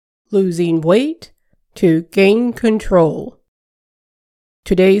losing weight to gain control.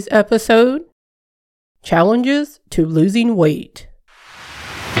 Today's episode, challenges to losing weight.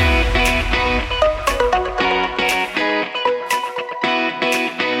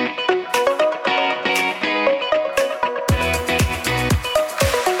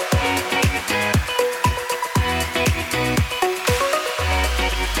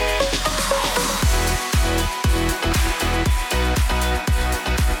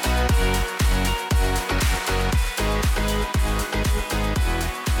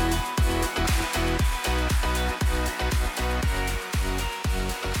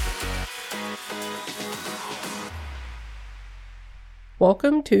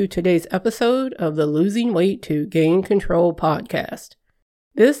 Welcome to today's episode of the Losing Weight to Gain Control podcast.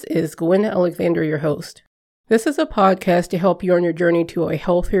 This is Gwen Alexander, your host. This is a podcast to help you on your journey to a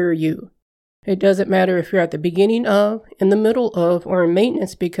healthier you. It doesn't matter if you're at the beginning of, in the middle of, or in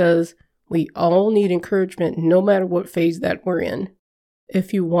maintenance because we all need encouragement no matter what phase that we're in.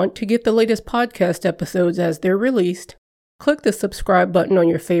 If you want to get the latest podcast episodes as they're released, click the subscribe button on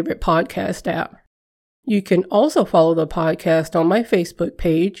your favorite podcast app. You can also follow the podcast on my Facebook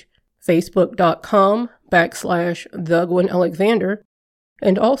page, facebook.com/TheGwenAlexander,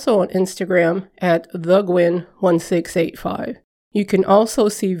 and also on Instagram at TheGwen1685. You can also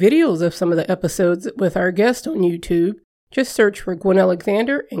see videos of some of the episodes with our guests on YouTube. Just search for Gwen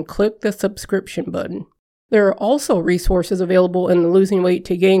Alexander and click the subscription button. There are also resources available in the Losing Weight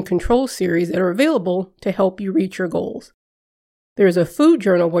to Gain Control series that are available to help you reach your goals. There's a food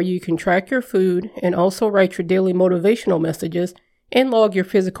journal where you can track your food and also write your daily motivational messages and log your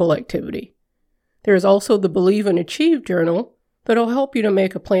physical activity. There's also the Believe and Achieve journal that'll help you to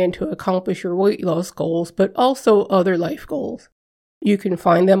make a plan to accomplish your weight loss goals, but also other life goals. You can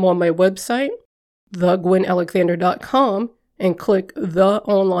find them on my website, thegwenalexander.com, and click the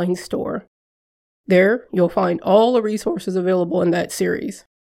online store. There, you'll find all the resources available in that series.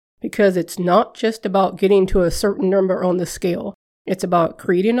 Because it's not just about getting to a certain number on the scale. It's about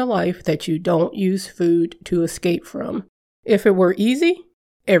creating a life that you don't use food to escape from. If it were easy,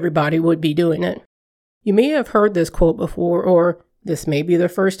 everybody would be doing it. You may have heard this quote before, or this may be the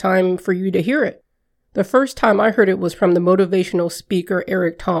first time for you to hear it. The first time I heard it was from the motivational speaker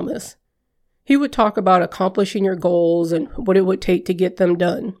Eric Thomas. He would talk about accomplishing your goals and what it would take to get them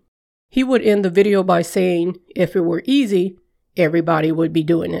done. He would end the video by saying, if it were easy, everybody would be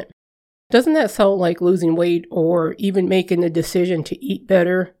doing it. Doesn't that sound like losing weight or even making the decision to eat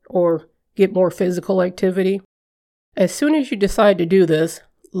better or get more physical activity? As soon as you decide to do this,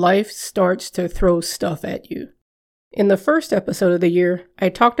 life starts to throw stuff at you. In the first episode of the year, I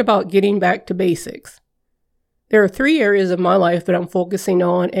talked about getting back to basics. There are 3 areas of my life that I'm focusing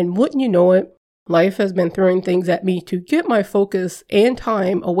on, and wouldn't you know it, life has been throwing things at me to get my focus and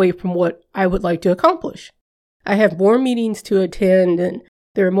time away from what I would like to accomplish. I have more meetings to attend, and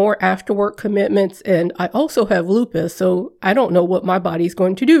there are more after-work commitments, and I also have lupus, so I don't know what my body's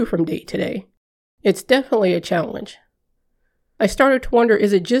going to do from day to day. It's definitely a challenge. I started to wonder,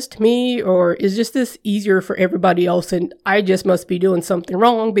 is it just me, or is just this easier for everybody else, and I just must be doing something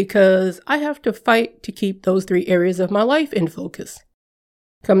wrong because I have to fight to keep those 3 areas of my life in focus.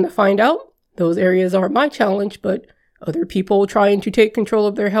 Come to find out, those areas are my challenge, but other people trying to take control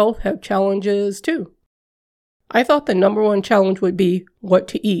of their health have challenges too. I thought the number 1 challenge would be what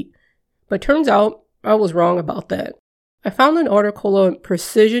to eat, but turns out I was wrong about that. I found an article on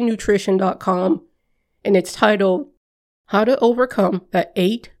precisionnutrition.com, and it's titled, How to Overcome the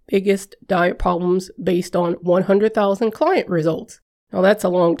 8 Biggest Diet Problems Based on 100,000 Client Results. Now that's a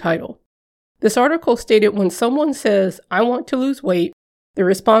long title. This article stated when someone says, I want to lose weight, the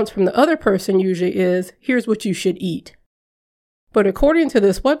response from the other person usually is, here's what you should eat. But according to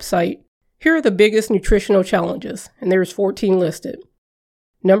this website, here are the biggest nutritional challenges, and there's 14 listed.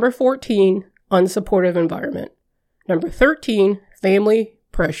 Number 14, unsupportive environment. Number 13, family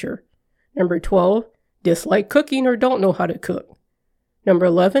pressure. Number 12, dislike cooking or don't know how to cook. Number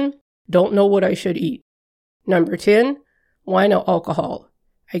 11, don't know what I should eat. Number 10, why no alcohol?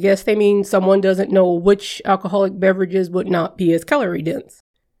 I guess they mean someone doesn't know which alcoholic beverages would not be as calorie dense.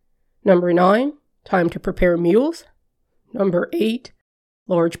 Number 9, time to prepare meals. Number 8,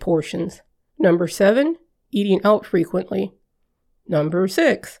 large portions. Number 7, eating out frequently. Number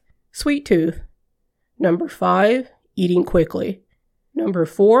 6, sweet tooth. Number 5, eating quickly. Number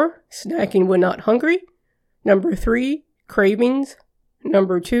 4, snacking when not hungry. Number 3, cravings.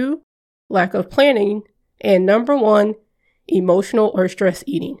 Number 2, lack of planning. And number 1, emotional or stress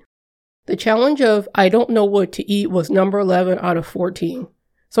eating. The challenge of I don't know what to eat was number 11 out of 14.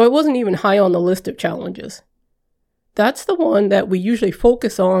 So it wasn't even high on the list of challenges. That's the one that we usually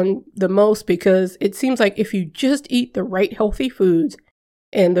focus on the most because it seems like if you just eat the right healthy foods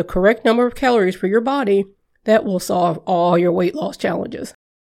and the correct number of calories for your body, that will solve all your weight loss challenges.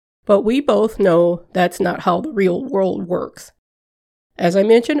 But we both know that's not how the real world works. As I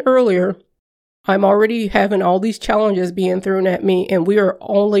mentioned earlier, I'm already having all these challenges being thrown at me, and we are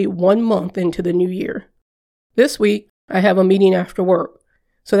only 1 month into the new year. This week, I have a meeting after work,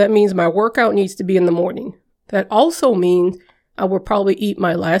 so that means my workout needs to be in the morning. That also means I will probably eat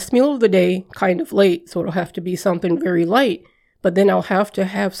my last meal of the day kind of late, so it'll have to be something very light, but then I'll have to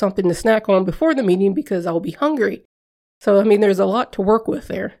have something to snack on before the meeting because I'll be hungry. So, there's a lot to work with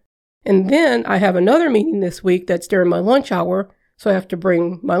there. And then I have another meeting this week that's during my lunch hour, so I have to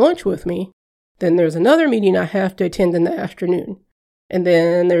bring my lunch with me. Then there's another meeting I have to attend in the afternoon. And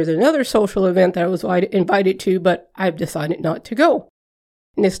then there's another social event that I was invited to, but I've decided not to go.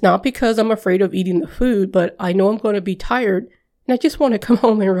 And it's not because I'm afraid of eating the food, but I know I'm going to be tired and I just want to come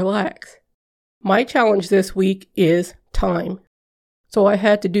home and relax. My challenge this week is time. So I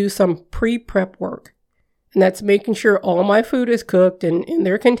had to do some pre-prep work. And that's making sure all my food is cooked and in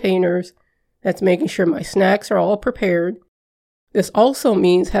their containers. That's making sure my snacks are all prepared. This also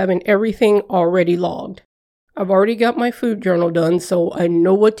means having everything already logged. I've already got my food journal done, so I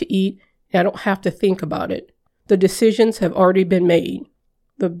know what to eat and I don't have to think about it. The decisions have already been made.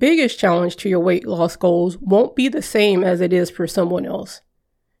 The biggest challenge to your weight loss goals won't be the same as it is for someone else.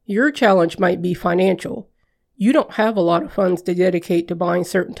 Your challenge might be financial. You don't have a lot of funds to dedicate to buying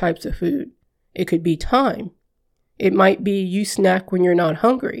certain types of food. It could be time. It might be you snack when you're not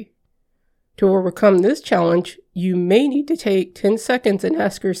hungry. To overcome this challenge, you may need to take 10 seconds and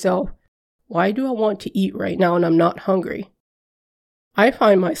ask yourself, why do I want to eat right now and I'm not hungry? I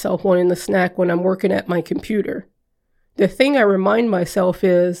find myself wanting to snack when I'm working at my computer. The thing I remind myself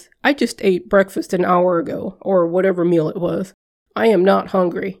is, I just ate breakfast an hour ago, or whatever meal it was. I am not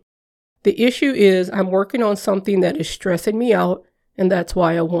hungry. The issue is I'm working on something that is stressing me out, and that's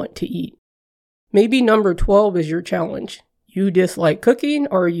why I want to eat. Maybe number 12 is your challenge. You dislike cooking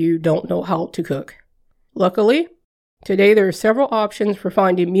or you don't know how to cook. Luckily, today there are several options for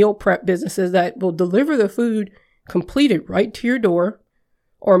finding meal prep businesses that will deliver the food completed right to your door,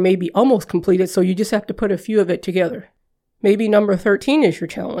 or maybe almost completed so you just have to put a few of it together. Maybe number 13 is your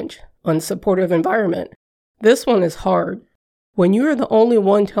challenge, unsupportive environment. This one is hard. When you are the only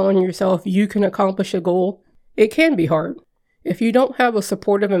one telling yourself you can accomplish a goal, it can be hard. If you don't have a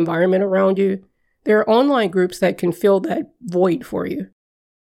supportive environment around you, there are online groups that can fill that void for you.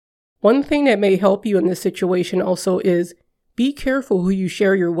 One thing that may help you in this situation also is be careful who you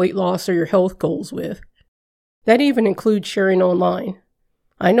share your weight loss or your health goals with. That even includes sharing online.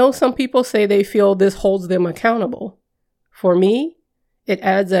 I know some people say they feel this holds them accountable. For me, it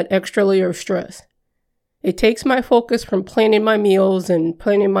adds that extra layer of stress. It takes my focus from planning my meals and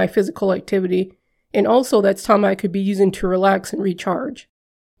planning my physical activity, and also that's time I could be using to relax and recharge.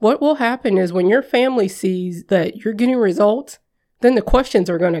 What will happen is when your family sees that you're getting results, then the questions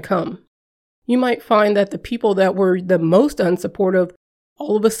are going to come. You might find that the people that were the most unsupportive,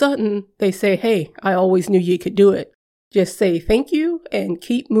 all of a sudden, they say, hey, I always knew you could do it. Just say thank you and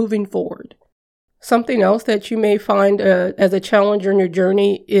keep moving forward. Something else that you may find as a challenge in your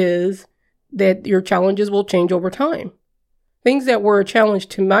journey is that your challenges will change over time. Things that were a challenge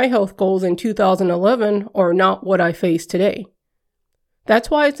to my health goals in 2011 are not what I face today. That's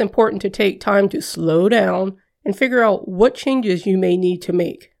why it's important to take time to slow down and figure out what changes you may need to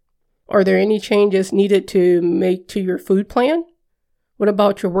make. Are there any changes needed to make to your food plan? What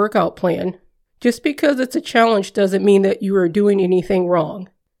about your workout plan? Just because it's a challenge doesn't mean that you are doing anything wrong.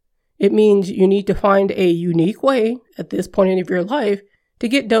 It means you need to find a unique way at this point of your life to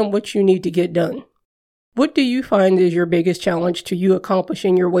get done what you need to get done. What do you find is your biggest challenge to you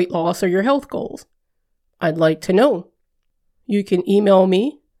accomplishing your weight loss or your health goals? I'd like to know. You can email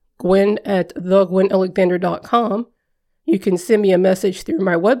me, Gwen@thegwenalexander.com. You can send me a message through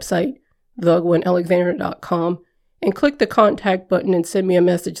my website, thegwenalexander.com, and click the contact button and send me a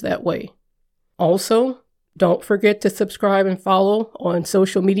message that way. Also, don't forget to subscribe and follow on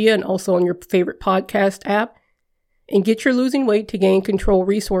social media and also on your favorite podcast app. And get your losing weight to gain control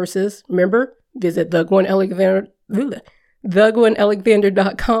resources. Remember, visit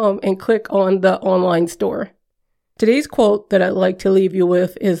thegwenalexander.com and click on the online store. Today's quote that I'd like to leave you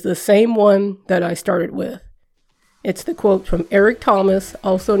with is the same one that I started with. It's the quote from Eric Thomas,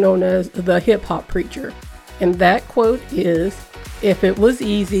 also known as the hip hop preacher. And that quote is, "If it was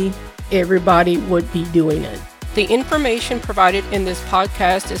easy, everybody would be doing it." The information provided in this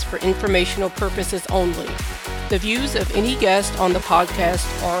podcast is for informational purposes only. The views of any guest on the podcast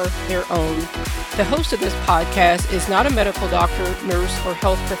are their own. The host of this podcast is not a medical doctor, nurse, or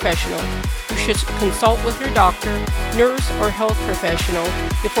health professional. You should consult with your doctor, nurse, or health professional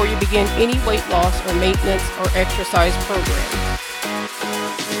before you begin any weight loss or maintenance or exercise program.